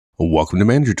Welcome to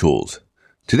Manager Tools.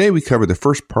 Today we cover the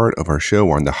first part of our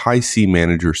show on the High C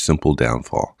Manager Simple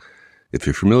Downfall. If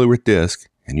you're familiar with DISC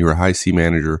and you're a High C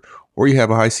manager or you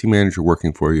have a High C manager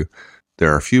working for you,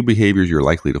 there are a few behaviors you're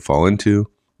likely to fall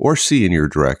into or see in your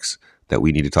directs that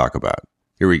we need to talk about.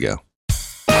 Here we go.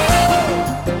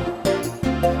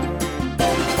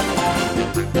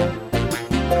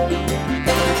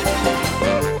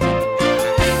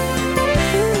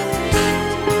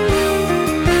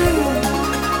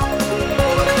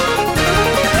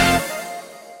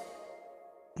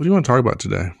 What do you want to talk about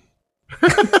today?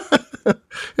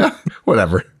 Yeah,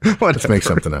 whatever. Let's make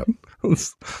something up.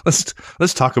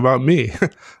 Let's talk about me.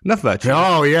 Enough about you.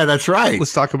 Oh, yeah, that's right.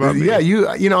 Let's talk about me. Yeah,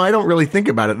 you know, I don't really think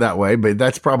about it that way, but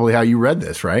that's probably how you read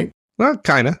this, right? Well,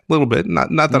 kind of, a little bit. Not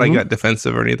that I got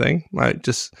defensive or anything. I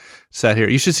just sat here.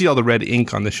 You should see all the red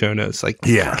ink on the show notes. Like,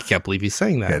 yeah, I can't believe he's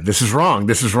saying that. Yeah, this is wrong.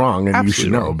 This is wrong, and absolutely you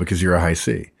should know because you're a High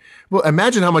C. Well,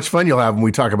 imagine how much fun you'll have when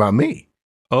we talk about me.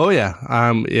 Oh yeah,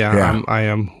 I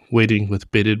am waiting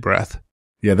with bated breath.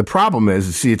 Yeah, the problem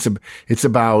is, see, it's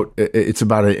about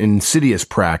an insidious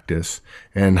practice,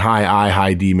 and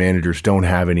high D managers don't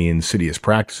have any insidious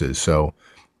practices, so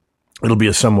it'll be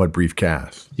a somewhat brief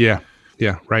cast. Yeah,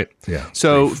 right. Yeah.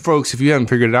 So, folks, if you haven't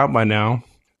figured it out by now,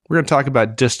 we're going to talk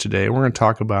about DISC today. We're going to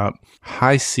talk about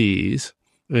High Cs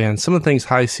and some of the things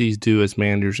High Cs do as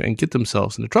managers and get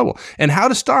themselves into trouble, and how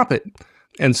to stop it.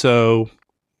 And so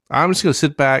I'm just going to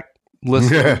sit back,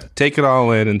 listen, take it all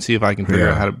in, and see if I can figure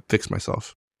out how to fix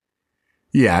myself.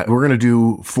 Yeah, we're going to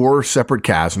do 4 separate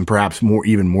casts, and perhaps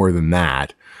even more than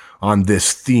that, on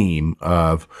this theme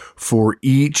of, for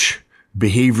each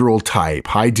behavioral type,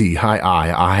 High D, High I,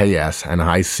 High S, and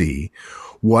High C,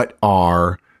 what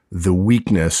are the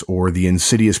weakness or the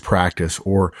insidious practice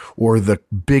or the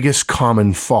biggest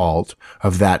common fault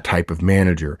of that type of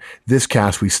manager. This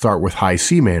cast, we start with High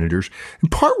C managers. In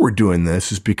part, we're doing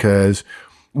this is because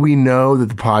we know that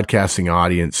the podcasting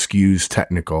audience skews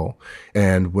technical.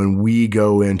 And when we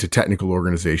go into technical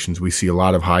organizations, we see a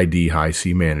lot of High D, High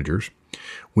C managers.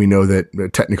 We know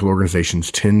that technical organizations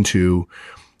tend to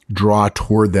draw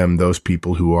toward them those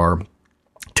people who are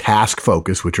task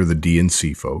focused, which are the D and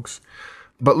C folks.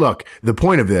 But look, the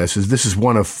point of this is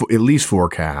one of at least 4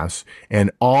 casts,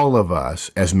 and all of us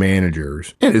as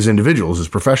managers and as individuals, as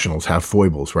professionals, have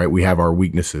foibles, right? We have our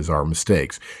weaknesses, our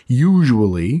mistakes.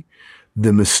 Usually,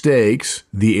 the mistakes,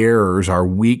 the errors, our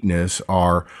weakness,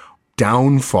 our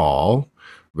downfall,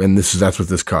 and that's what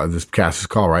this cast is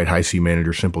called, right? High C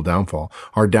manager, simple downfall.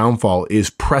 Our downfall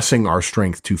is pressing our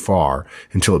strength too far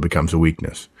until it becomes a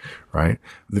weakness, right?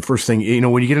 The first thing,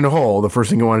 when you get in a hole, the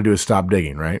first thing you want to do is stop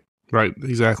digging, right? Right,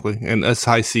 exactly. And as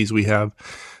High Cs, we have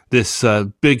this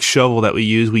big shovel that we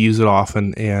use. We use it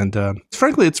often, and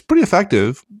frankly, it's pretty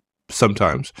effective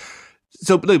sometimes.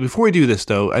 So before we do this,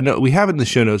 though, I know we have it in the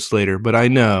show notes later, but I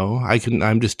know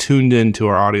I'm just tuned into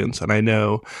our audience, and I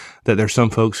know that there's some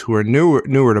folks who are newer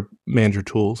to Manager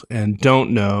Tools and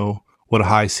don't know what a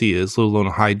High C is, let alone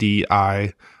a High D,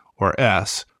 I, or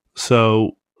S.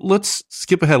 So let's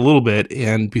skip ahead a little bit,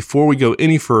 and before we go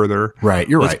any further,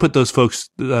 let's put those folks'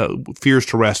 fears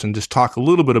to rest and just talk a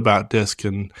little bit about DISC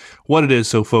and what it is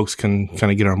so folks can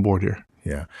kind of get on board here.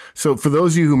 Yeah. So for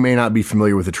those of you who may not be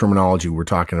familiar with the terminology we're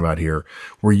talking about here,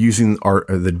 we're using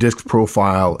the DISC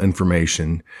profile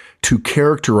information to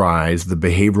characterize the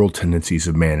behavioral tendencies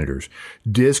of managers.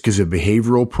 DISC is a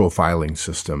behavioral profiling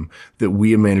system that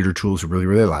we at Manager Tools really,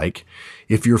 really like.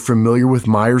 If you're familiar with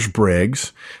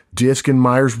Myers-Briggs, DISC and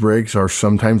Myers-Briggs are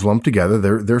sometimes lumped together.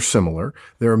 They're similar.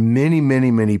 There are many,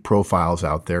 many, many profiles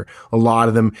out there. A lot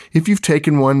of them, if you've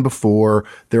taken one before,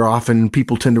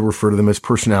 people tend to refer to them as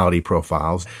personality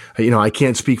profiles. I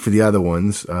can't speak for the other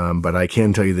ones, but I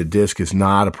can tell you that DISC is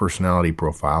not a personality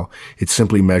profile. It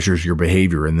simply measures your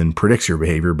behavior and then predicts your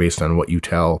behavior based on what you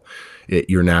tell it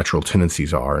your natural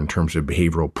tendencies are in terms of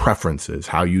behavioral preferences,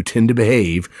 how you tend to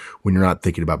behave when you're not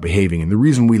thinking about behaving. And the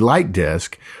reason we like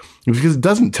DISC is because it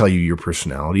doesn't tell you your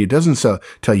personality. It doesn't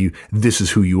tell you this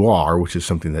is who you are, which is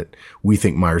something that we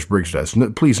think Myers-Briggs does.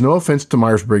 Please, no offense to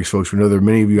Myers-Briggs folks. We know there are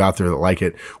many of you out there that like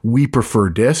it. We prefer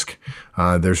DISC.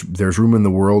 There's room in the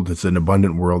world. It's an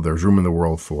abundant world. There's room in the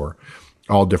world for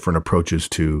all different approaches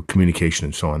to communication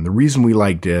and so on. The reason we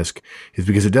like DISC is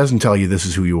because it doesn't tell you this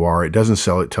is who you are. It doesn't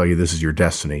tell you this is your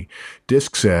destiny.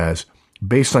 DISC says,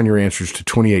 based on your answers to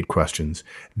 28 questions,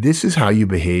 this is how you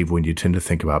behave when you tend to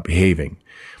think about behaving.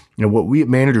 What we at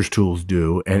Manager Tools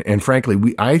do, and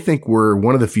frankly, I think we're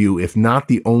one of the few, if not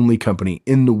the only company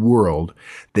in the world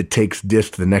that takes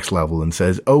DISC to the next level and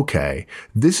says, okay,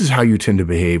 this is how you tend to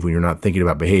behave when you're not thinking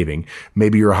about behaving.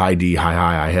 Maybe you're a High D, High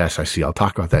I, High S, I see. I'll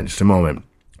talk about that in just a moment.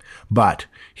 But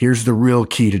here's the real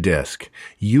key to DISC.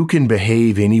 You can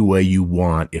behave any way you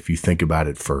want if you think about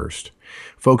it first.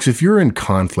 Folks, if you're in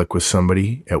conflict with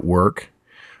somebody at work,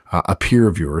 a peer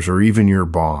of yours, or even your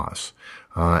boss,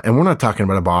 and we're not talking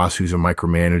about a boss who's a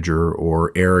micromanager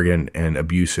or arrogant and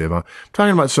abusive. I'm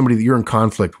talking about somebody that you're in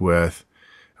conflict with.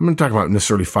 I'm not talking about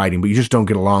necessarily fighting, but you just don't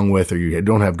get along with, or you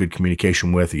don't have good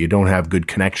communication with, or you don't have good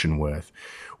connection with.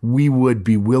 We would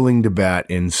be willing to bet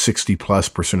in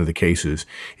 60+% of the cases,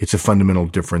 it's a fundamental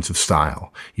difference of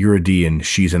style. You're a D and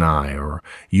she's an I, or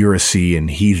you're a C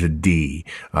and he's a D,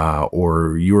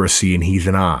 or you're a C and he's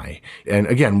an I. And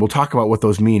again, we'll talk about what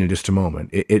those mean in just a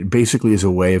moment. It basically is a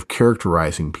way of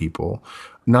characterizing people,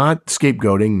 not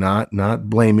scapegoating, not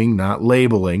blaming, not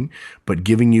labeling, but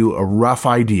giving you a rough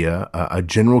idea, a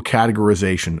general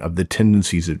categorization of the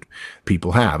tendencies that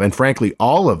people have. And frankly,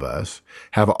 all of us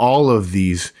have all of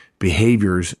these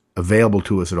behaviors available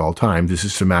to us at all times. This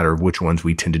is a matter of which ones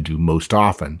we tend to do most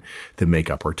often that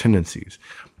make up our tendencies.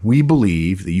 We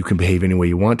believe that you can behave any way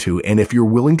you want to. And if you're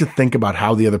willing to think about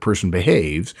how the other person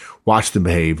behaves, watch them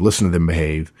behave, listen to them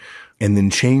behave, and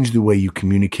then change the way you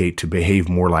communicate to behave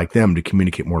more like them, to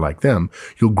communicate more like them,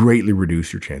 you'll greatly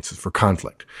reduce your chances for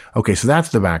conflict. Okay, so that's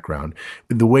the background.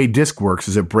 The way DISC works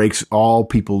is it breaks all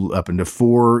people up into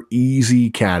 4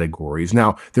 easy categories.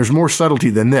 Now, there's more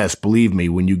subtlety than this, believe me,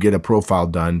 when you get a profile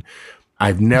done.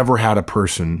 I've never had a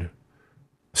person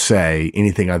say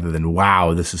anything other than,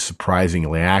 wow, this is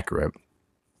surprisingly accurate.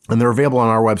 And they're available on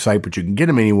our website, but you can get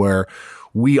them anywhere.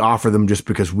 We offer them just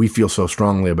because we feel so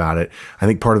strongly about it. I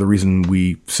think part of the reason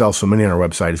we sell so many on our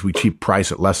website is we cheap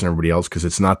price it less than everybody else because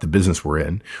it's not the business we're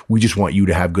in. We just want you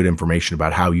to have good information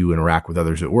about how you interact with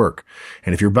others at work.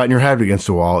 And if you're butting your head against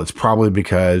the wall, it's probably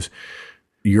because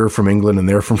you're from England and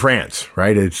they're from France,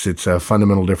 right? It's a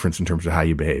fundamental difference in terms of how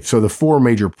you behave. So the 4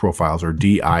 major profiles are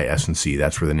D, I, S, and C.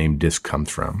 That's where the name DISC comes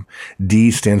from.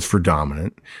 D stands for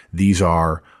dominant. These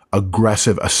are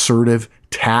aggressive, assertive,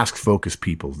 task-focused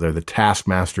people. They're the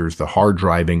taskmasters, the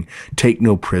hard-driving, take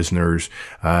no prisoners.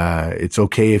 It's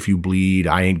okay if you bleed.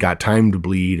 I ain't got time to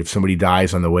bleed. If somebody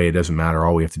dies on the way, it doesn't matter.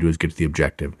 All we have to do is get to the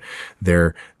objective.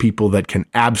 They're people that can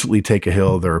absolutely take a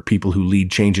hill. There are people who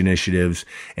lead change initiatives,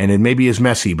 and it maybe is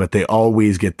messy, but they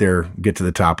always get to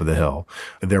the top of the hill.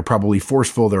 They're probably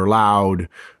forceful. They're loud.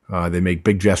 They make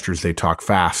big gestures. They talk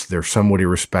fast. They're somewhat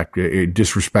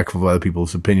disrespectful of other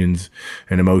people's opinions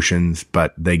and emotions,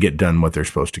 but they get done what they're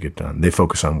supposed to get done. They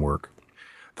focus on work.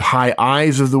 The high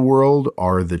I's of the world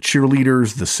are the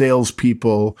cheerleaders, the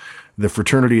salespeople, the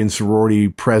fraternity and sorority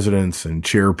presidents and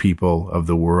chair people of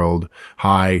the world.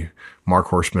 Hi, Mark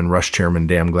Horstman, Rush Chairman.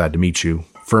 Damn glad to meet you.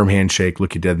 Firm handshake,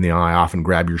 look you dead in the eye. Often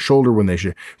grab your shoulder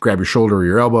grab your shoulder or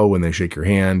your elbow when they shake your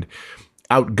hand.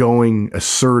 Outgoing,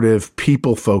 assertive,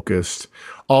 people-focused,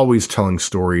 always telling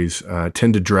stories,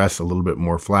 tend to dress a little bit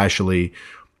more flashily,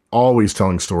 always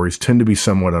telling stories, tend to be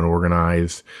somewhat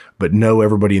unorganized, but know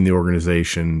everybody in the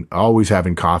organization, always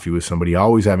having coffee with somebody,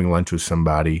 always having lunch with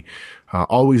somebody,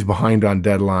 always behind on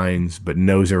deadlines, but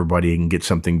knows everybody and can get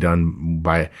something done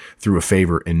through a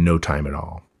favor in no time at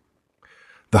all.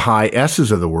 The high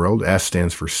S's of the world, S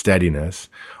stands for steadiness,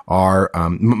 are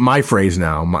my phrase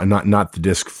now, not the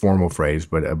DISC formal phrase,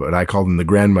 but I call them the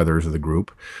grandmothers of the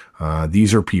group.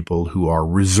 These are people who are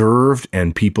reserved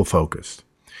and people-focused.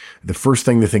 The first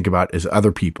thing to think about is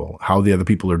other people, how the other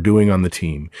people are doing on the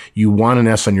team. You want an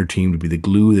S on your team to be the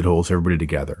glue that holds everybody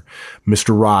together.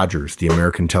 Mr. Rogers, the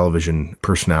American television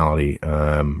personality,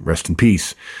 rest in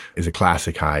peace, is a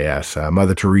classic high S.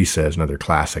 Mother Teresa is another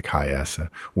classic high S,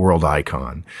 a world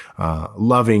icon.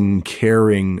 Loving,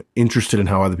 caring, interested in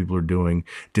how other people are doing,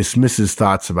 dismisses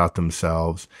thoughts about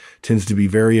themselves, tends to be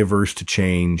very averse to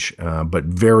change, but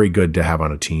very good to have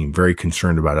on a team, very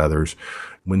concerned about others.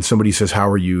 When somebody says, how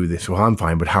are you? They say, well, I'm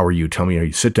fine, but how are you? Tell me how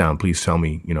you sit down. Please tell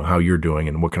me, how you're doing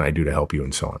and what can I do to help you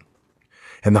and so on.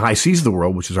 And the high C's of the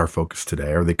world, which is our focus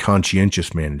today, are the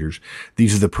conscientious managers.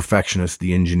 These are the perfectionists,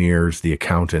 the engineers, the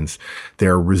accountants.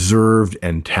 They're reserved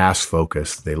and task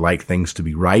focused. They like things to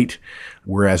be right.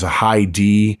 Whereas a high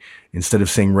D, instead of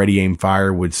saying ready, aim,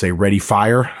 fire, would say ready,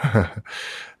 fire.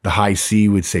 The high C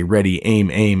would say ready, aim,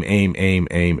 aim, aim, aim,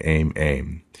 aim, aim,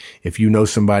 aim. If you know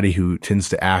somebody who tends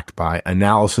to act by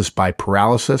analysis by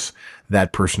paralysis,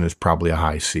 that person is probably a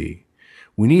high C.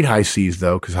 We need high C's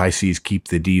though, because high C's keep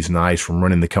the D's and I's from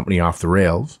running the company off the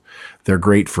rails. They're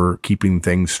great for keeping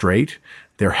things straight.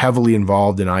 They're heavily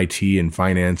involved in IT and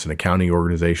finance and accounting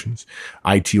organizations.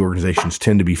 IT organizations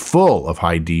tend to be full of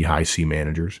high D, high C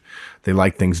managers. They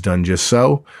like things done just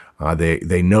so.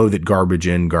 They know that garbage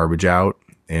in, garbage out.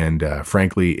 And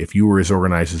frankly, if you were as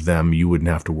organized as them, you wouldn't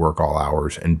have to work all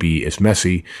hours and be as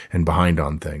messy and behind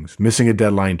on things. Missing a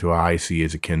deadline to a high C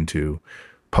is akin to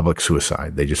public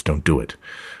suicide. They just don't do it.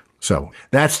 So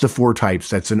that's the 4 types.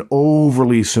 That's an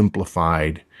overly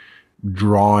simplified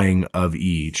drawing of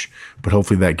each, but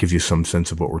hopefully that gives you some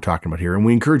sense of what we're talking about here. And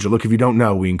we encourage you, look, if you don't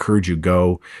know, we encourage you,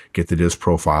 go get the DISC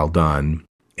profile done.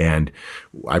 And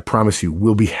I promise you,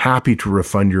 we'll be happy to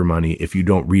refund your money if you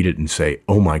don't read it and say,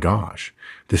 oh my gosh,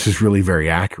 this is really very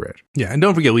accurate. Yeah. And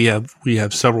don't forget, we have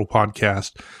several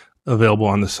podcasts available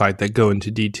on the site that go into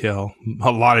detail,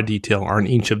 a lot of detail on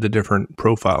each of the different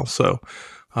profiles. So,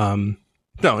 no,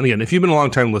 and again, if you've been a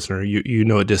long time listener, you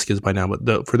know what DISC is by now,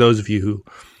 but for those of you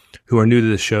who are new to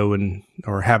the show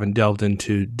or haven't delved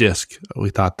into DISC,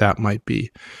 we thought that might be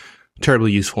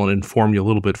terribly useful and inform you a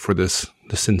little bit for this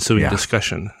ensuing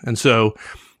discussion. And so,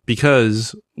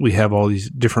 because we have all these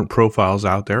different profiles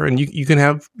out there, and you can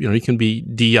have, you can be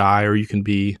DI or you can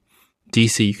be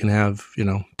DC, you can have,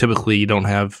 typically you don't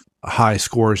have high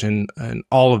scores in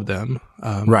all of them.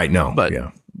 Right. No.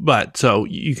 But so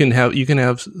you can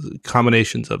have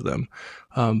combinations of them.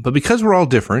 But because we're all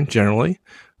different generally,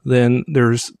 then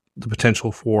there's the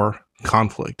potential for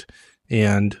conflict.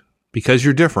 And because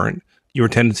you're different, your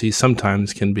tendencies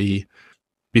sometimes can be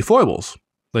foibles.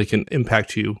 They can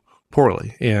impact you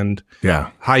poorly. And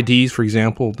high Ds, for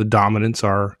example, the dominants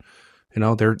are,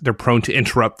 they're prone to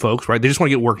interrupt folks, right? They just want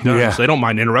to get work done. So they don't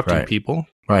mind interrupting people.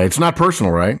 Right. It's not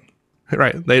personal, right?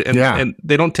 Right. And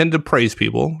they don't tend to praise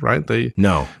people, right?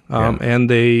 And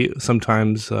they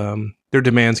sometimes, their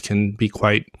demands can be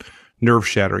quite nerve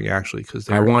shattering, actually, because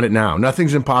I want it now.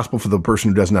 Nothing's impossible for the person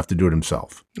who doesn't have to do it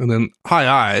himself. And then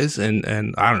high Is, and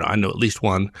I don't know, I know at least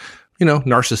one,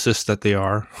 narcissists that they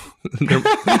are.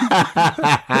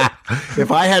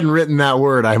 If I hadn't written that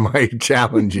word, I might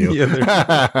challenge you.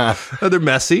 They're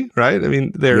messy, right? I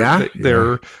mean,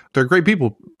 they're great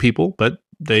people, but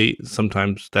they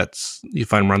sometimes you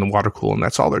find them around the water cooler, and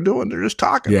that's all they're doing. They're just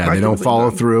talking. Yeah, they don't follow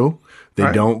through.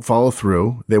 They don't follow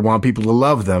through. They want people to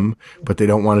love them, but they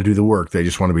don't want to do the work. They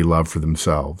just want to be loved for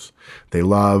themselves. They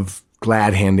love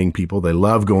glad-handing people. They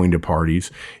love going to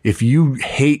parties. If you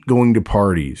hate going to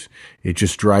parties, it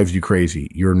just drives you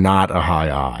crazy. You're not a high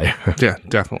I. Yeah,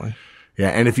 definitely. Yeah,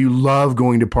 and if you love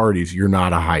going to parties, you're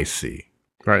not a high C.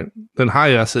 Right. Then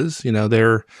high S's,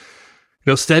 they're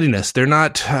steadiness. They're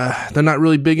not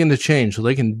really big into change. So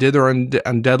they can dither on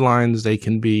deadlines. They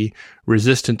can be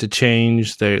resistant to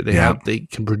change. They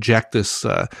can project this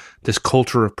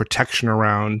culture of protection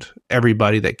around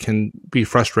everybody that can be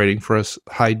frustrating for us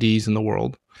high Ds in the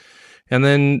world. And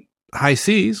then high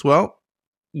Cs, well,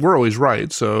 we're always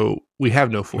right. So we have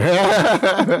no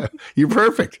flaws. You're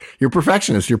perfect. You're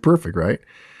perfectionist. You're perfect, right?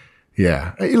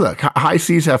 Yeah. Hey, look, high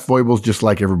Cs have foibles just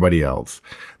like everybody else.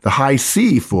 The high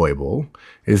C foible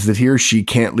is that he or she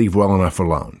can't leave well enough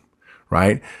alone,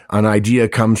 right? An idea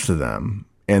comes to them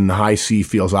and the high C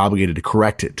feels obligated to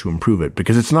correct it, to improve it,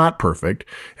 because it's not perfect.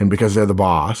 And because they're the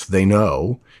boss, they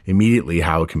know immediately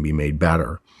how it can be made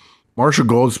better. Marshall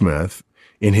Goldsmith,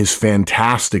 in his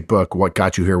fantastic book, What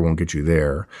Got You Here Won't Get You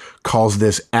There, calls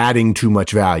this adding too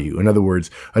much value. In other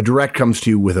words, a direct comes to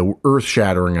you with an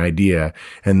earth-shattering idea,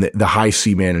 and the high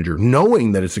C manager,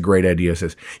 knowing that it's a great idea,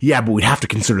 says, yeah, but we'd have to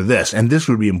consider this, and this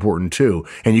would be important too,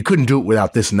 and you couldn't do it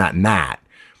without this and that and that.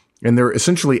 And they're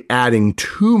essentially adding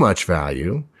too much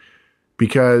value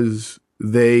because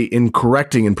they, in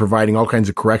correcting and providing all kinds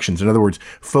of corrections, in other words,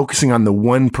 focusing on the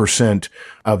 1%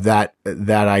 of that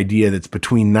idea that's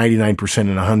between 99%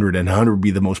 and 100, and 100 would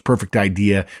be the most perfect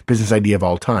business idea of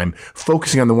all time,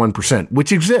 focusing on the 1%,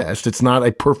 which exists. It's not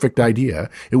a perfect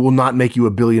idea. It will not make you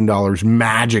 $1 billion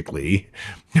magically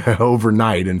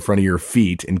overnight in front of your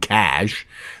feet in cash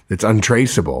that's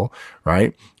untraceable,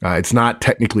 right? It's not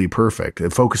technically perfect.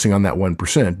 Focusing on that 1%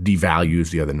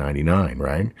 devalues the other 99,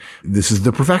 right? This is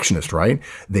the perfectionist, right?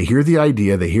 They hear the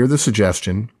idea, they hear the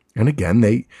suggestion, and again,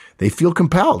 they feel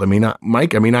compelled. I mean,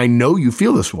 Mike, I know you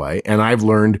feel this way, and I've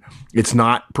learned it's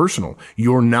not personal.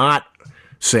 You're not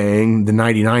saying the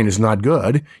 99 is not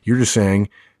good. You're just saying,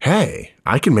 hey,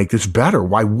 I can make this better.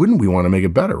 Why wouldn't we want to make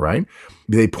it better, right?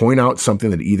 They point out something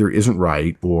that either isn't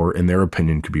right or, in their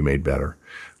opinion, could be made better.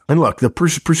 And look, the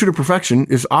pursuit of perfection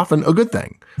is often a good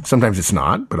thing. Sometimes it's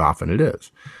not, but often it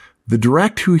is. The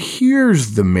direct who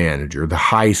hears the manager, the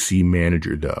high C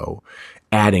manager, though,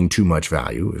 adding too much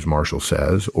value, as Marshall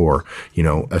says, or,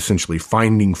 essentially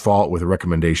finding fault with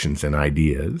recommendations and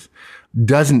ideas,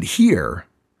 doesn't hear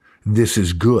this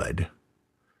is good.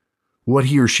 What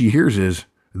he or she hears is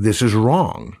this is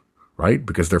wrong, right?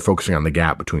 Because they're focusing on the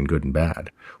gap between good and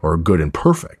bad, or good and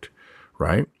perfect,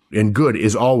 right? And good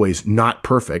is always not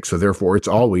perfect, so therefore it's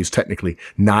always technically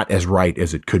not as right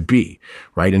as it could be,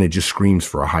 right? And it just screams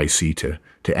for a high C to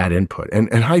add input.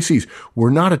 And high Cs, we're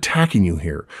not attacking you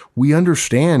here. We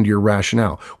understand your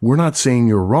rationale. We're not saying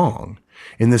you're wrong.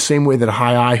 In the same way that a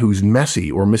high I who's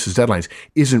messy or misses deadlines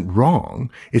isn't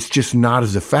wrong, it's just not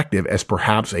as effective as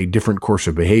perhaps a different course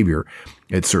of behavior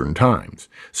at certain times.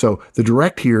 So the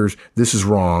direct hears, this is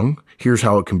wrong, here's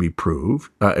how it can be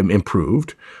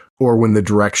improved. Or when the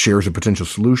direct shares a potential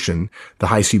solution, the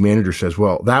high C manager says,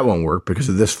 well, that won't work because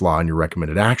of this flaw in your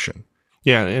recommended action.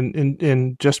 Yeah,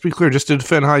 and just to be clear, just to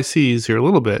defend high Cs here a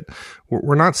little bit,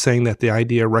 we're not saying that the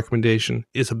idea recommendation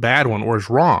is a bad one or is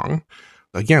wrong.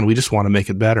 Again, we just want to make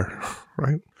it better,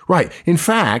 right? Right. In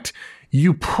fact,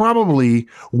 you probably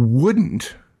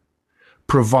wouldn't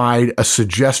provide a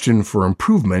suggestion for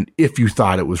improvement if you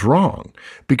thought it was wrong.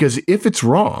 Because if it's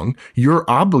wrong, you're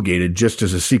obligated, just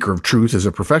as a seeker of truth, as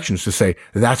a perfectionist, to say,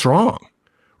 that's wrong,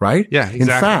 right? Yeah, exactly. In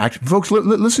fact, folks,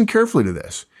 listen carefully to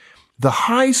this. The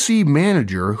high C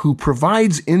manager who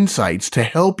provides insights to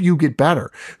help you get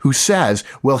better, who says,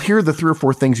 well, here are the 3 or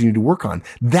 4 things you need to work on.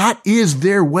 That is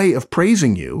their way of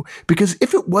praising you, because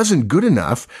if it wasn't good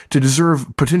enough to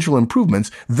deserve potential improvements,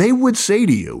 they would say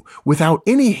to you without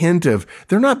any hint of,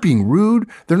 they're not being rude,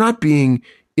 they're not being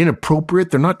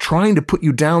inappropriate, they're not trying to put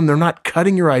you down, they're not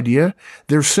cutting your idea.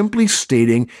 They're simply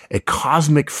stating a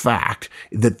cosmic fact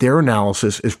that their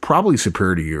analysis is probably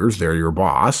superior to yours, they're your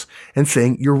boss, and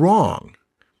saying you're wrong,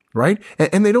 right?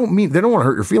 And they don't want to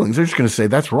hurt your feelings. They're just going to say,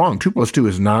 that's wrong. 2 + 2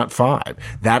 is not 5.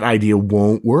 That idea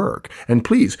won't work. And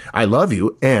please, I love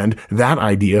you, and that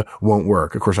idea won't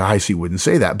work. Of course, a high C wouldn't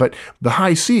say that. But the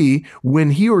high C,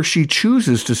 when he or she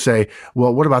chooses to say,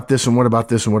 well, what about this, and what about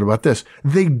this, and what about this?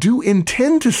 They do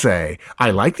intend to say,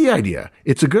 I like the idea.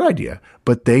 It's a good idea.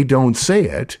 But they don't say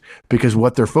it because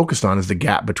what they're focused on is the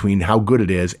gap between how good it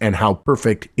is and how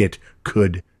perfect it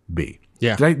could be.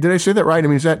 Yeah. Did I say that right? I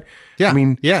mean, is that, yeah. I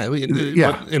mean, yeah.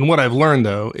 And what I've learned,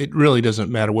 though, it really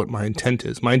doesn't matter what my intent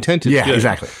is. My intent is good.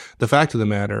 Exactly. The fact of the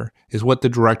matter is what the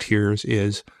direct hears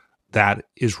is that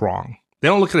is wrong. They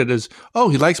don't look at it as, oh,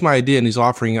 he likes my idea and he's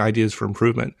offering ideas for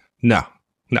improvement. No.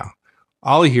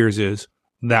 All he hears is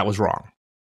that was wrong.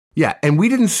 Yeah. And we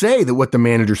didn't say that what the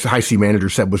high C manager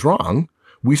said was wrong.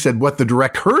 We said what the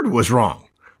direct heard was wrong.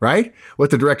 Right?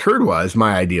 What the direct heard was,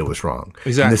 my idea was wrong.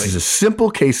 Exactly. And this is a simple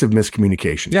case of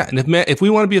miscommunication. Yeah, and if we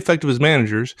want to be effective as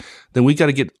managers, then we got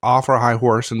to get off our high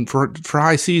horse. And for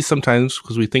high Cs, sometimes,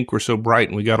 because we think we're so bright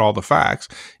and we got all the facts,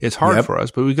 it's hard for us.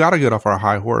 But we got to get off our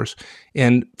high horse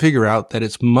and figure out that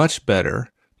it's much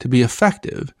better to be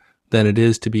effective than it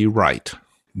is to be right.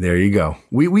 There you go.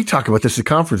 We talk about this at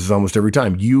conferences almost every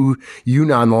time. You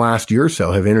now in the last year or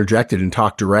so have interjected and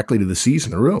talked directly to the C's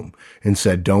in the room and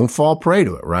said, don't fall prey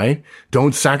to it, right?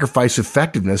 Don't sacrifice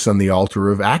effectiveness on the altar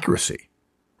of accuracy,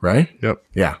 right? Yep.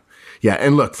 Yeah. Yeah.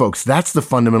 And look, folks, that's the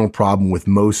fundamental problem with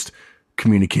most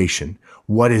communication.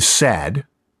 What is said,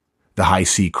 the high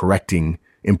C correcting,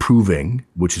 improving,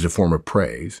 which is a form of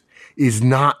praise, is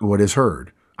not what is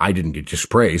heard. I didn't get just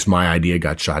praise. My idea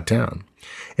got shot down.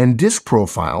 And DISC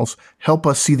profiles help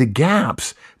us see the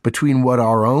gaps between what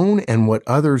our own and what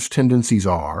others' tendencies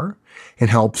are, and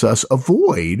helps us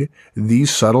avoid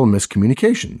these subtle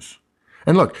miscommunications.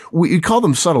 And look, we call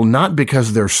them subtle not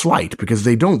because they're slight, because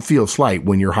they don't feel slight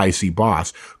when your high C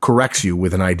boss corrects you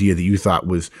with an idea that you thought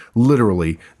was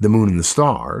literally the moon and the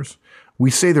stars.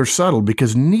 We say they're subtle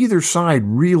because neither side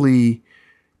really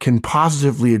can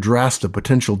positively address the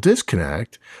potential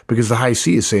disconnect, because the high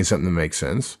C is saying something that makes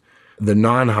sense. The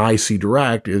non-high C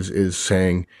direct is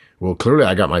saying, well, clearly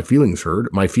I got my feelings heard.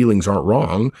 My feelings aren't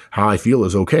wrong. How I feel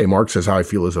is okay. Mark says how I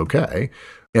feel is okay.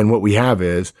 And what we have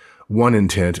is one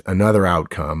intent, another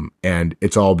outcome, and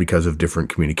it's all because of different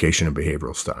communication and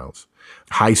behavioral styles.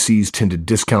 High Cs tend to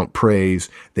discount praise.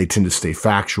 They tend to stay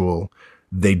factual.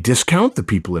 They discount the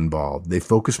people involved. They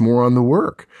focus more on the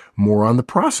work, more on the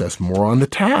process, more on the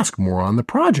task, more on the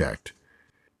project.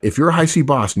 If you're a high C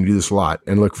boss and you do this a lot,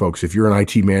 and look, folks, if you're an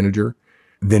IT manager,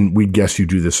 then we'd guess you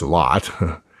do this a lot.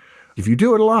 If you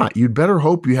do it a lot, you'd better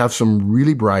hope you have some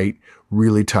really bright,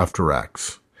 really tough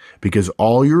directs, because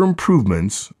all your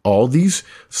improvements, all these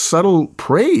subtle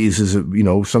praise is,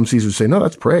 some C's would say, no,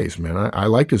 that's praise, man. I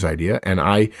like this idea. And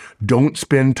I don't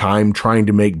spend time trying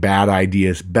to make bad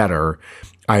ideas better.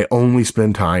 I only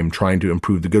spend time trying to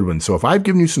improve the good ones. So if I've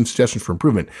given you some suggestions for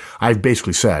improvement, I've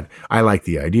basically said, I like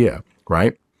the idea,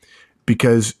 right?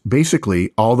 Because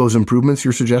basically all those improvements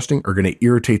you're suggesting are going to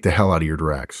irritate the hell out of your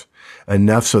directs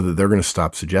enough so that they're going to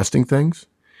stop suggesting things,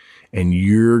 and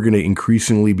you're going to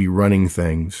increasingly be running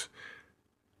things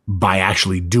by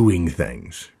actually doing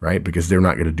things, right? Because they're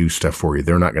not going to do stuff for you.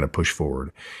 They're not going to push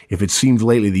forward. If it seems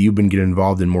lately that you've been getting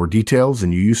involved in more details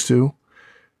than you used to,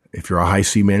 if you're a high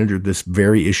C manager, this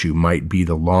very issue might be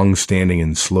the long-standing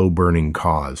and slow-burning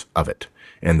cause of it.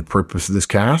 And the purpose of this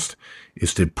cast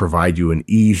is to provide you an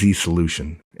easy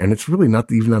solution. And it's really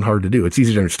not even that hard to do. It's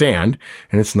easy to understand,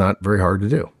 and it's not very hard to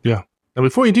do. Yeah. Now,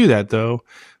 before you do that, though,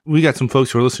 we got some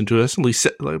folks who are listening to us, at least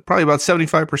probably about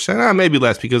 75%, maybe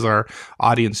less because our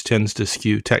audience tends to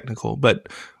skew technical. But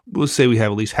we'll say we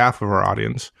have at least half of our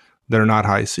audience that are not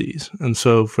high Cs. And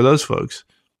so for those folks,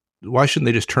 why shouldn't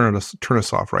they just turn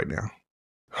us off right now?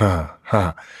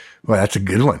 Well, that's a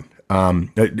good one.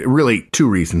 Really, two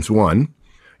reasons. One,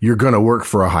 you're going to work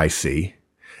for a high C.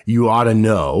 You ought to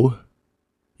know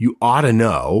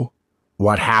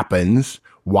what happens,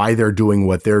 why they're doing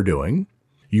what they're doing.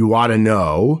 You ought to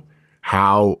know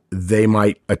how they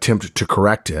might attempt to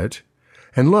correct it.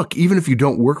 And look, even if you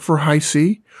don't work for high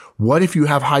C, what if you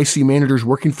have high C managers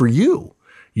working for you?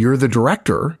 You're the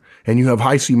director and you have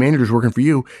high C managers working for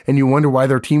you and you wonder why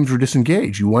their teams are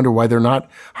disengaged. You wonder why they're not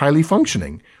highly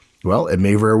functioning. Well, it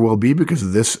may very well be because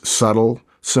of this subtle,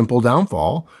 simple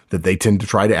downfall that they tend to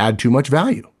try to add too much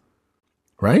value.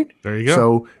 Right? There you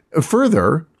go. So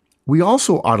further, we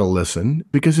also ought to listen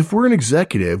because if we're an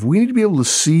executive, we need to be able to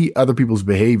see other people's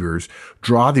behaviors,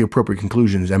 draw the appropriate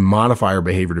conclusions, and modify our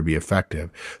behavior to be effective.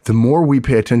 The more we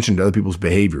pay attention to other people's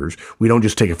behaviors, we don't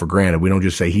just take it for granted. We don't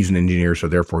just say he's an engineer, so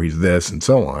therefore he's this and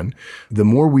so on. The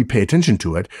more we pay attention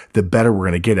to it, the better we're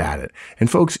going to get at it. And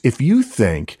folks, if you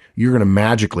think you're going to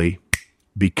magically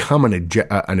become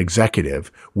an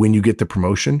executive when you get the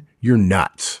promotion, you're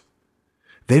nuts.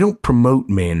 They don't promote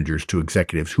managers to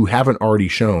executives who haven't already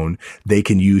shown they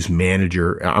can use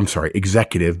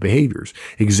executive behaviors.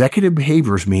 Executive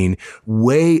behaviors mean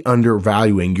way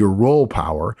undervaluing your role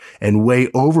power and way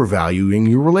overvaluing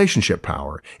your relationship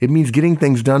power. It means getting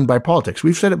things done by politics.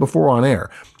 We've said it before on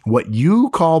air. What you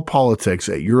call politics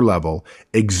at your level,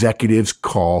 executives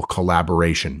call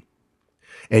collaboration.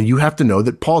 And you have to know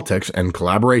that politics and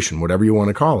collaboration, whatever you want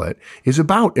to call it, is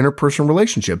about interpersonal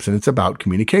relationships and it's about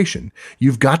communication.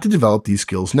 You've got to develop these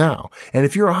skills now. And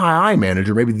if you're a high I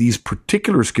manager, maybe these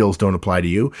particular skills don't apply to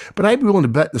you, but I'd be willing to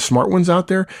bet the smart ones out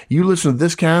there, you listen to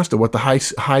this cast of what the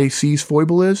high C's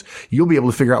foible is, you'll be able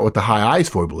to figure out what the high I's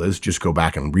foible is. Just go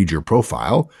back and read your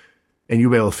profile and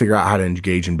you'll be able to figure out how to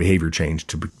engage in behavior change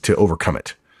to overcome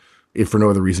it. If for no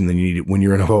other reason than you need it when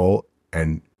you're in a hole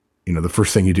and the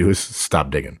first thing you do is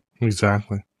stop digging.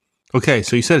 Exactly. Okay,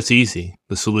 so you said it's easy,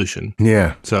 the solution.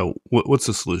 Yeah. So what's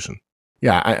the solution?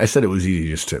 Yeah, I said it was easy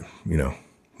just to,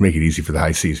 make it easy for the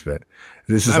high C's, but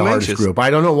this is the hardest group.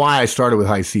 I don't know why I started with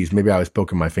high C's. Maybe I was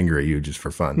poking my finger at you just for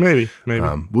fun. Maybe.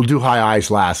 We'll do high I's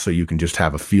last so you can just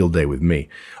have a field day with me.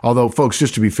 Although, folks,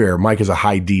 just to be fair, Mike is a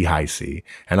high D, high C,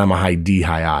 and I'm a high D,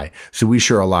 high I. So we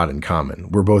share a lot in common.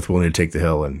 We're both willing to take the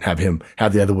hill and have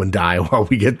the other one die while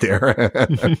we get there.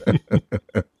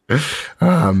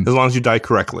 As long as you die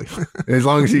correctly. As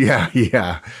long as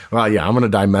yeah. Well, yeah, I'm going to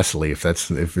die messily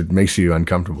if it makes you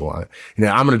uncomfortable. I'm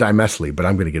going to die messily, but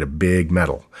I'm going to get a big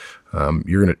medal.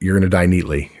 You're going to die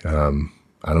neatly. I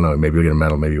don't know. Maybe you'll get a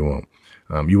medal. Maybe you won't.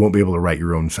 You won't be able to write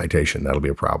your own citation. That'll be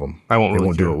a problem. I won't. They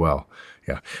won't do it well.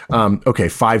 Yeah. Okay.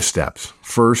 5 steps.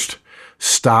 First,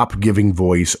 stop giving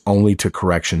voice only to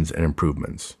corrections and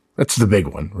improvements. That's the big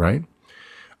one, right?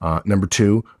 Number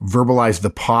 2, verbalize the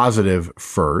positive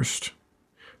first.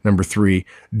 Number 3,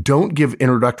 don't give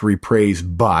introductory praise,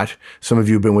 but some of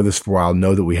you who've been with us for a while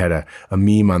know that we had a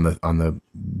meme on the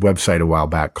website a while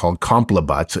back called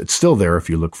Complibutts. It's still there if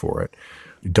you look for it.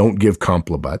 Don't give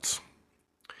Complibutts.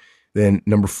 Then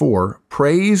number 4,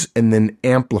 praise and then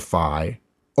amplify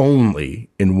only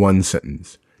in one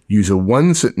sentence. Use a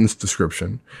one-sentence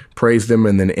description, praise them,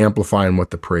 and then amplify on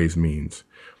what the praise means.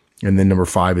 And then number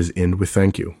 5 is end with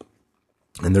thank you.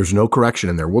 And there's no correction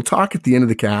in there. We'll talk at the end of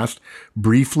the cast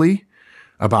briefly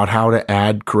about how to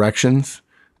add corrections,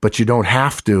 but you don't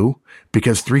have to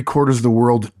because 3/4 of the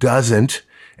world doesn't,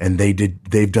 and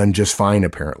they've done just fine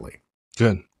apparently.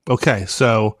 Good. Okay,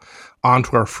 so on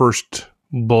to our first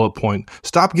bullet point.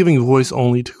 Stop giving voice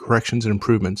only to corrections and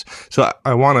improvements. So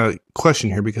I want to question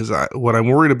here because what I'm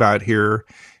worried about here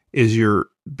is you're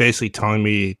basically telling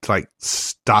me to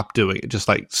stop doing it, just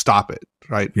stop it,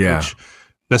 right? Yeah.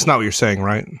 That's not what you're saying,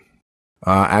 right?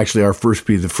 Actually,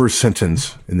 the first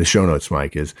sentence in the show notes,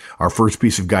 Mike, is our first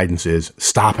piece of guidance is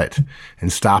stop it,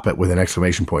 and stop it with an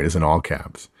exclamation point is in all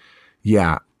caps.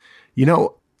 Yeah.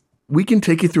 We can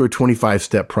take you through a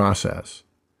 25-step process,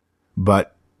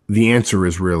 but the answer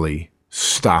is really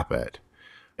stop it.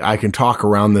 I can talk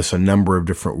around this a number of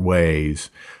different ways.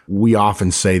 We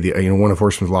often say one of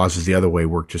Horstman's laws is the other way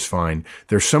work just fine.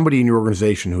 There's somebody in your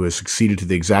organization who has succeeded to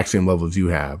the exact same level as you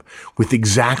have with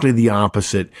exactly the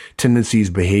opposite tendencies,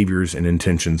 behaviors, and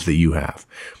intentions that you have.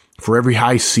 For every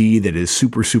high C that is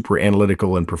super, super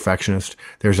analytical and perfectionist,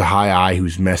 there's a high I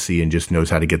who's messy and just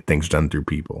knows how to get things done through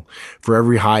people. For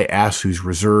every high S who's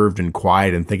reserved and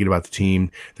quiet and thinking about the team,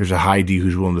 there's a high D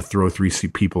who's willing to throw 3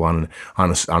 people on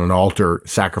an altar,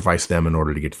 sacrifice them in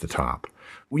order to get to the top.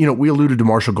 We alluded to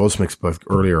Marshall Goldsmith's book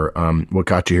earlier. What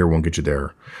got you here won't get you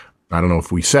there. I don't know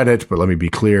if we said it, but let me be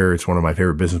clear. It's one of my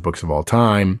favorite business books of all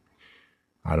time.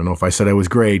 I don't know if I said it was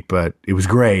great, but it was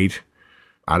great.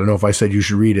 I don't know if I said you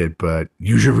should read it, but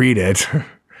you should read it.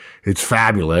 It's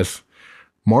fabulous.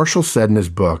 Marshall said in this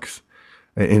book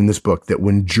that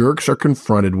when jerks are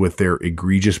confronted with their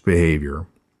egregious behavior,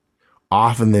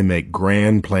 often they make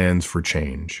grand plans for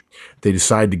change. They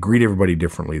decide to greet everybody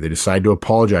differently. They decide to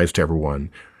apologize to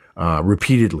everyone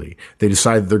repeatedly. They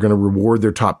decide that they're going to reward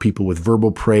their top people with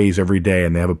verbal praise every day,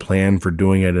 and they have a plan for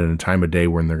doing it at a time of day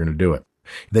when they're going to do it.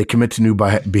 They commit to new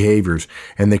behaviors,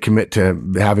 and they commit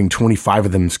to having 25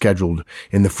 of them scheduled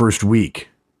in the first week.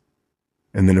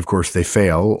 And then, of course, they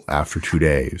fail after 2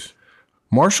 days.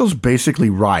 Marshall's basically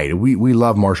right. We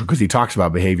love Marshall because he talks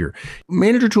about behavior.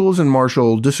 Manager Tools and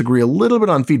Marshall disagree a little bit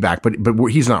on feedback, but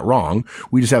he's not wrong.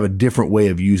 We just have a different way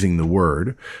of using the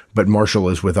word. But Marshall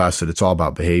is with us that it's all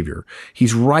about behavior.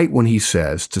 He's right when he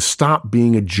says to stop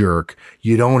being a jerk,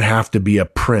 you don't have to be a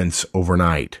prince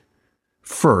overnight.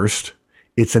 First,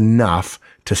 it's enough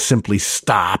to simply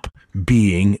stop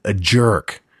being a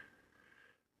jerk.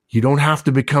 You don't have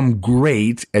to become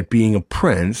great at being a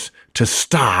prince to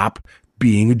stop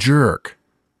being a jerk.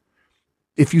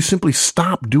 If you simply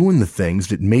stop doing the things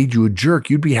that made you a jerk,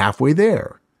 you'd be halfway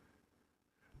there.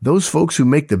 Those folks who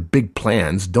make the big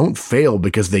plans don't fail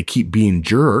because they keep being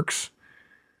jerks.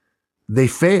 They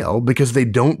fail because they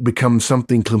don't become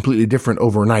something completely different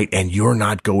overnight, and you're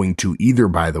not going to either,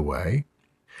 by the way.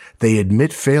 They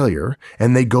admit failure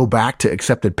and they go back to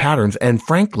accepted patterns. And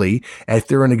frankly, if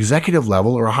they're an executive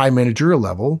level or a high managerial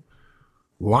level,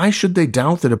 why should they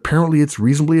doubt that apparently it's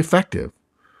reasonably effective?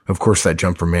 Of course, that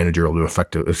jump from managerial to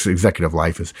effective executive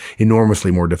life is enormously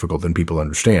more difficult than people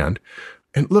understand.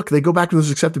 And look, they go back to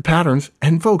those accepted patterns,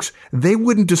 and folks, they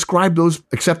wouldn't describe those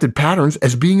accepted patterns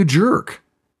as being a jerk,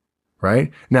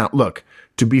 right? Now, look,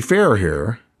 to be fair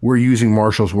here, we're using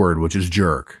Marshall's word, which is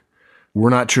jerk. We're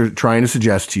not trying to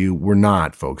suggest to you, we're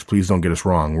not, folks. Please don't get us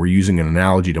wrong. We're using an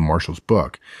analogy to Marshall's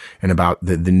book and about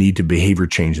the need to behavior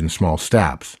change in small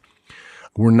steps.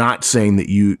 We're not saying that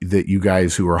you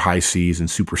guys who are high C's and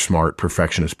super smart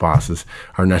perfectionist bosses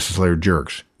are necessarily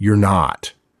jerks. You're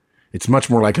not. It's much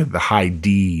more like the high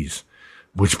D's,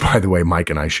 which, by the way, Mike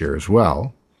and I share as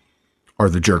well, are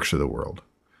the jerks of the world.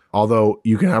 Although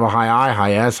you can have a high I,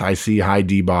 high S, high C, high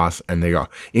D boss, and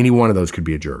any one of those could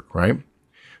be a jerk, right?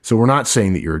 So we're not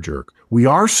saying that you're a jerk. We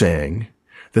are saying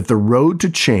that the road to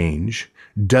change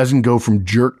doesn't go from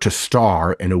jerk to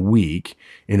star in a week,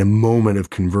 in a moment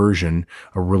of conversion,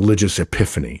 a religious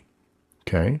epiphany.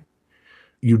 Okay?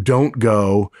 You don't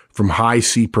go from high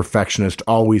C perfectionist,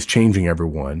 always changing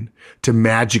everyone, to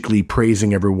magically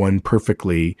praising everyone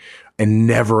perfectly and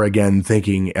never again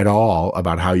thinking at all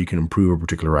about how you can improve a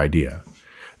particular idea.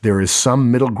 There is some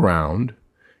middle ground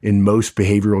in most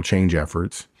behavioral change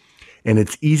efforts. And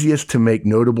it's easiest to make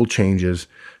notable changes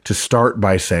to start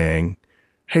by saying,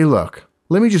 hey, look,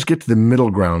 let me just get to the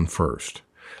middle ground first.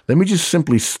 Let me just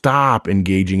simply stop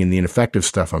engaging in the ineffective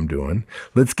stuff I'm doing.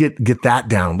 Let's get that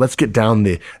down. Let's get down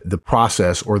the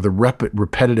process or the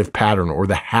repetitive pattern or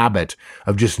the habit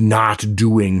of just not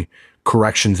doing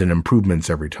corrections and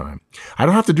improvements every time. I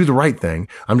don't have to do the right thing.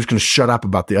 I'm just going to shut up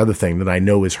about the other thing that I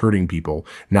know is hurting people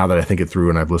now that I think it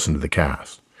through and I've listened to the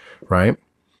cast, right?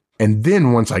 And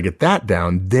then once I get that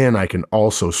down, then I can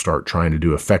also start trying to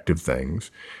do effective things.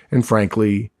 And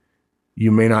frankly, you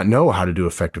may not know how to do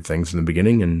effective things in the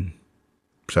beginning. And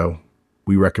so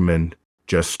we recommend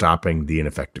just stopping the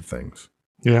ineffective things.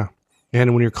 Yeah.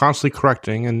 And when you're constantly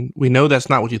correcting, and we know that's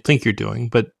not what you think you're doing,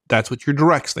 but that's what your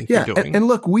directs think you're doing. And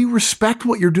look, we respect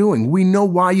what you're doing. We know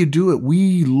why you do it.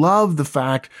 We love the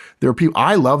fact there are people.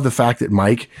 I love the fact that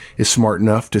Mike is smart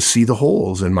enough to see the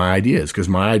holes in my ideas because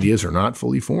my ideas are not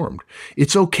fully formed.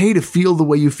 It's okay to feel the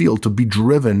way you feel, to be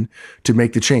driven to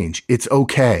make the change. It's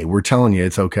okay. We're telling you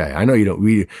it's okay. I know you don't,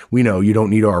 we know you don't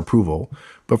need our approval,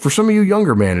 but for some of you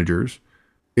younger managers,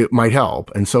 it might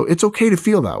help. And so it's okay to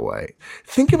feel that way.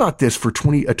 Think about this for a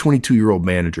 22-year-old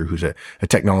manager who's a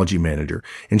technology manager,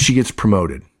 and she gets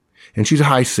promoted, and she's a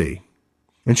high C,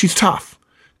 and she's tough.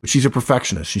 But she's a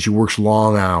perfectionist and she works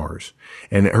long hours.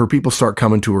 And her people start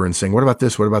coming to her and saying, what about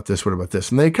this? What about this? What about this?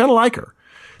 And they kind of like her.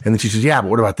 And then she says, yeah, but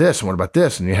what about this? And what about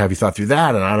this? And have you thought through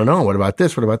that? And I don't know. What about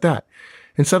this? What about that?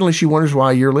 And suddenly she wonders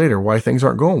why a year later, why things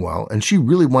aren't going well. And she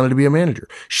really wanted to be a manager.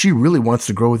 She really wants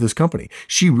to grow with this company.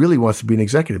 She really wants to be an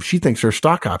executive. She thinks there are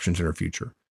stock options in her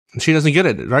future. And she doesn't get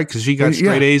it, right? Because she got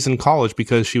straight A's in college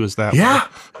because she was that way,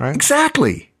 right?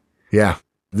 Exactly. Yeah.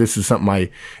 This is something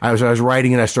I was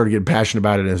writing and I started getting passionate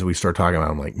about it as we start talking about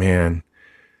it. I'm like, man,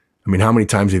 I mean, how many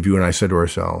times have you and I said to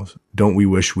ourselves, don't we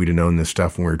wish we'd have known this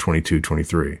stuff when we were 22,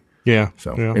 23? Yeah.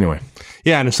 So anyway.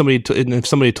 Yeah. And if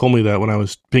somebody told me that when I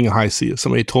was being a high C, if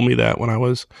somebody told me that when I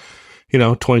was,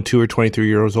 22 or 23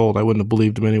 years old, I wouldn't have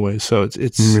believed them anyway. So it's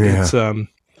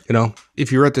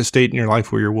if you're at this state in your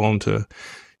life where you're willing to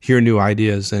hear new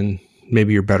ideas, then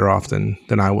maybe you're better off than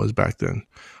I was back then.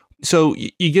 So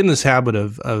you get in this habit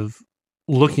of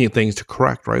looking at things to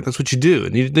correct, right? That's what you do.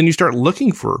 And then you start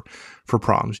looking for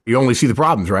problems. You only see the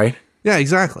problems, right? Yeah,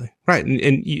 exactly. Right.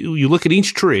 And you look at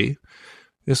each tree.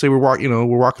 You say we're walking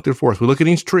through the forest. We look at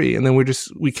each tree and then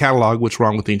we catalog what's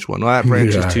wrong with each one. Well, that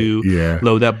branch is too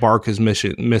low. That bark is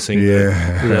missing.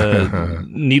 The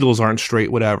needles aren't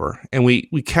straight, whatever. And we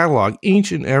catalog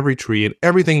each and every tree and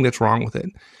everything that's wrong with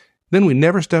it. Then we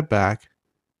never step back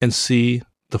and see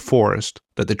the forest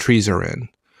that the trees are in,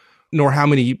 nor how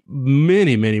many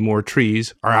more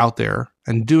trees are out there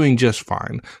and doing just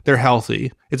fine. They're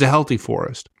healthy. It's a healthy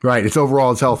forest. Right. It's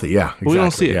healthy. Yeah. Exactly. But we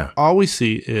don't see it. Yeah. All we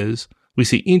see is we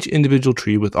see each individual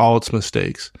tree with all its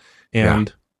mistakes,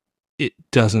 and it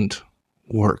doesn't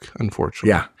work, unfortunately.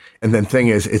 Yeah. And then thing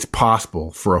is, it's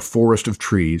possible for a forest of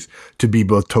trees to be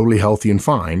both totally healthy and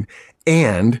fine,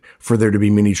 and for there to be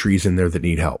many trees in there that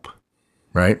need help.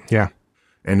 Right? Yeah.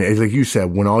 And like you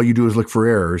said, when all you do is look for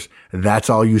errors, that's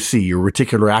all you see. Your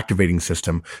reticular activating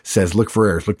system says, look for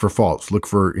errors, look for faults, look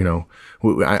for,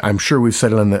 I'm sure we've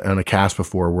said it on a cast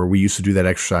before where we used to do that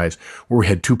exercise where we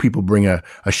had two people bring a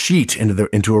sheet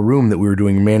into a room that we were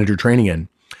doing manager training in.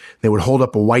 They would hold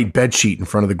up a white bed sheet in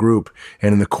front of the group,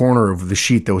 and in the corner of the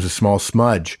sheet, there was a small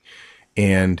smudge.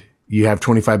 And you have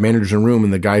 25 managers in a room,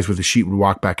 and the guys with the sheet would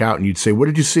walk back out, and you'd say, what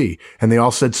did you see? And they all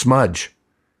said smudge.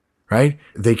 Right?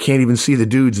 They can't even see the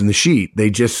dudes in the sheet. They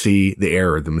just see the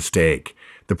error, the mistake,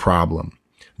 the problem,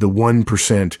 the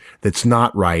 1% that's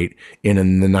not right in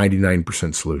the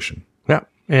 99% solution. Yeah.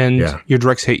 And your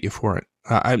directs hate you for it.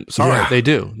 I'm sorry, they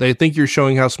do. They think you're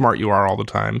showing how smart you are all the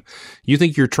time. You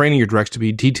think you're training your directs to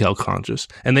be detail conscious,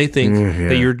 and they think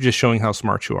that you're just showing how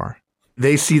smart you are.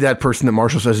 They see that person that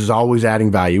Marshall says is always adding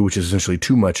value, which is essentially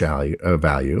too much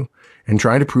value, and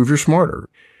trying to prove you're smarter.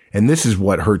 And this is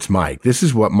what hurts Mike. This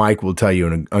is what Mike will tell you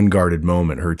in an unguarded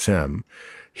moment hurts him.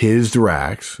 His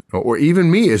directs, or even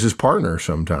me as his partner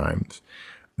sometimes,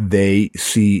 they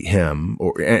see him,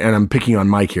 and I'm picking on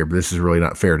Mike here, but this is really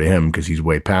not fair to him because he's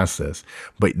way past this,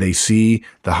 but they see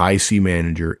the high C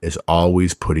manager as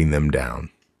always putting them down.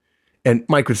 And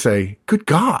Mike would say, good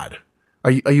God,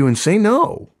 are you insane?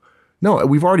 No,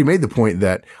 we've already made the point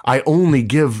that I only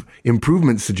give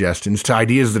improvement suggestions to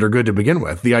ideas that are good to begin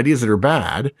with. The ideas that are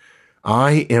bad,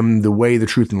 I am the way, the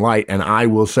truth, and light, and I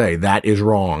will say that is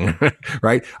wrong,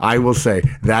 right? I will say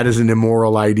that is an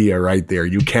immoral idea right there.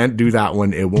 You can't do that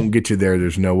one. It won't get you there.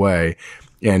 There's no way.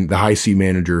 And the high C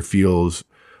manager feels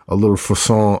a little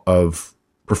frisson of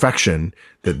perfection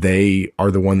that they are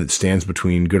the one that stands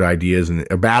between good ideas and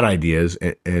bad ideas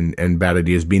and bad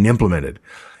ideas being implemented.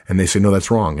 And they say, no,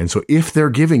 that's wrong. And so if they're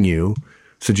giving you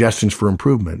suggestions for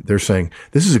improvement, they're saying,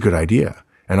 this is a good idea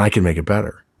and I can make it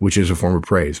better, which is a form of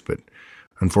praise. But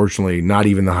unfortunately, not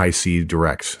even the high C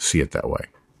directs see it that way.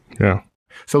 Yeah.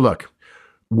 So look,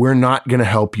 we're not going to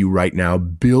help you right now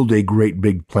build a great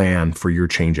big plan for your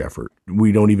change effort.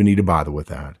 We don't even need to bother with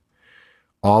that.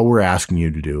 All we're asking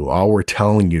you to do, all we're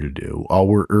telling you to do, all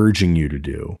we're urging you to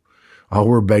do, all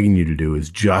we're begging you to do is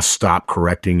just stop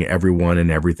correcting everyone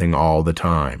and everything all the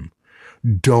time.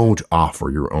 Don't offer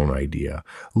your own idea.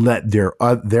 Let their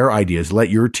ideas, let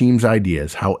your team's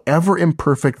ideas, however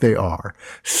imperfect they are,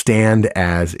 stand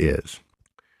as is.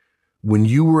 When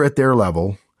you were at their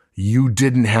level, you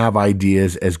didn't have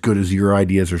ideas as good as your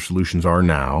ideas or solutions are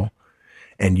now,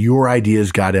 and your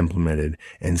ideas got implemented,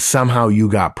 and somehow you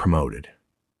got promoted.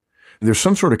 There's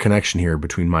some sort of connection here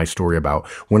between my story about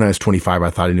when I was 25, I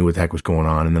thought I knew what the heck was going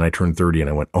on. And then I turned 30 and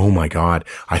I went, oh my God,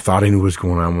 I thought I knew what was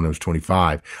going on when I was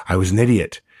 25. I was an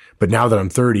idiot. But now that I'm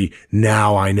 30,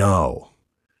 now I know.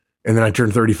 And then I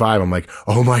turned 35. I'm like,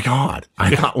 oh my God,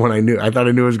 I thought I knew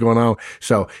what was going on.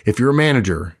 So if you're a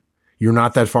manager, you're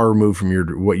not that far removed from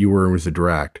what you were as a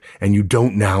direct, and you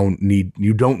don't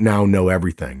now know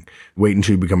everything. Wait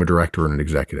until you become a director and an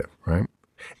executive, right?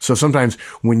 So sometimes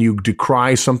when you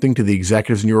decry something to the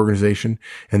executives in your organization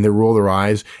and they roll their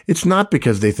eyes, it's not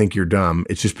because they think you're dumb.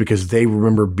 It's just because they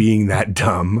remember being that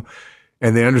dumb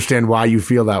and they understand why you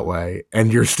feel that way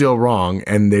and you're still wrong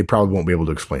and they probably won't be able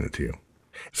to explain it to you.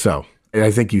 So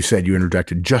I think you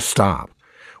interjected, just stop.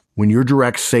 When your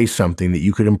directs say something that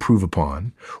you could improve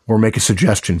upon or make a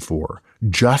suggestion for,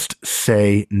 just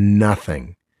say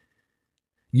nothing.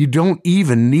 You don't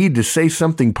even need to say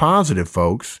something positive,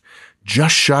 folks.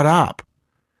 Just shut up.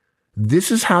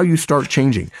 This is how you start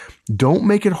changing. Don't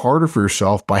make it harder for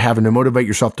yourself by having to motivate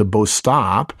yourself to both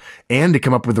stop and to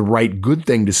come up with the right good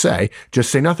thing to say.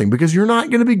 Just say nothing, because you're not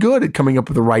going to be good at coming up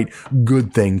with the right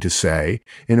good thing to say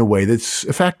in a way that's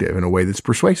effective, in a way that's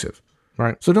persuasive.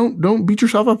 Right. So don't beat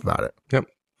yourself up about it. Yep.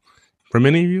 For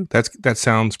many of you, that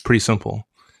sounds pretty simple.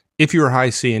 If you're a high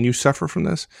C and you suffer from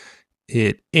this,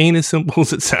 it ain't as simple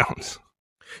as it sounds.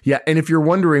 Yeah, and if you're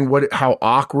wondering how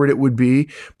awkward it would be,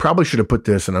 probably should have put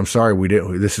this, and I'm sorry we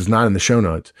didn't. This is not in the show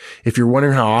notes. If you're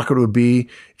wondering how awkward it would be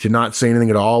to not say anything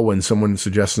at all when someone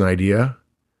suggests an idea,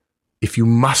 if you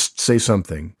must say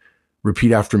something,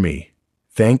 repeat after me.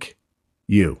 Thank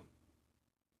you.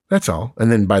 That's all. And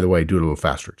then, by the way, do it a little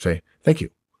faster. Say thank you,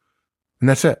 and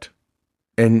that's it.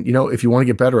 And if you want to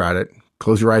get better at it,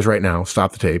 close your eyes right now,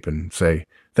 stop the tape, and say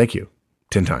thank you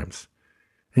 10 times.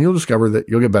 And you'll discover that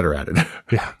you'll get better at it.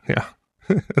 Yeah.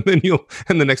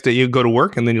 And the next day you go to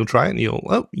work and then you'll try it and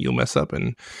you'll mess up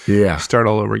and start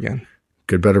all over again.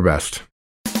 Good, better, best.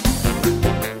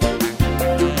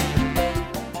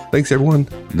 Thanks, everyone.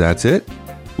 That's it.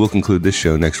 We'll conclude this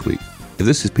show next week. If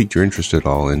this has piqued your interest at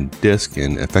all in DISC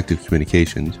and effective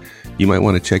communications, you might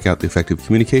want to check out the Effective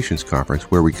Communications Conference,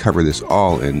 where we cover this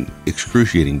all in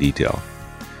excruciating detail.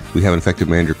 We have an Effective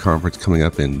Manager Conference coming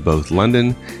up in both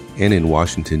London and in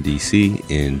Washington, D.C.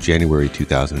 in January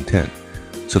 2010.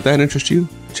 So if that interests you,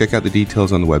 check out the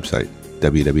details on the website,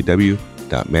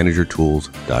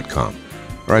 www.managertools.com.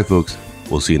 All right, folks,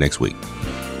 we'll see you next week.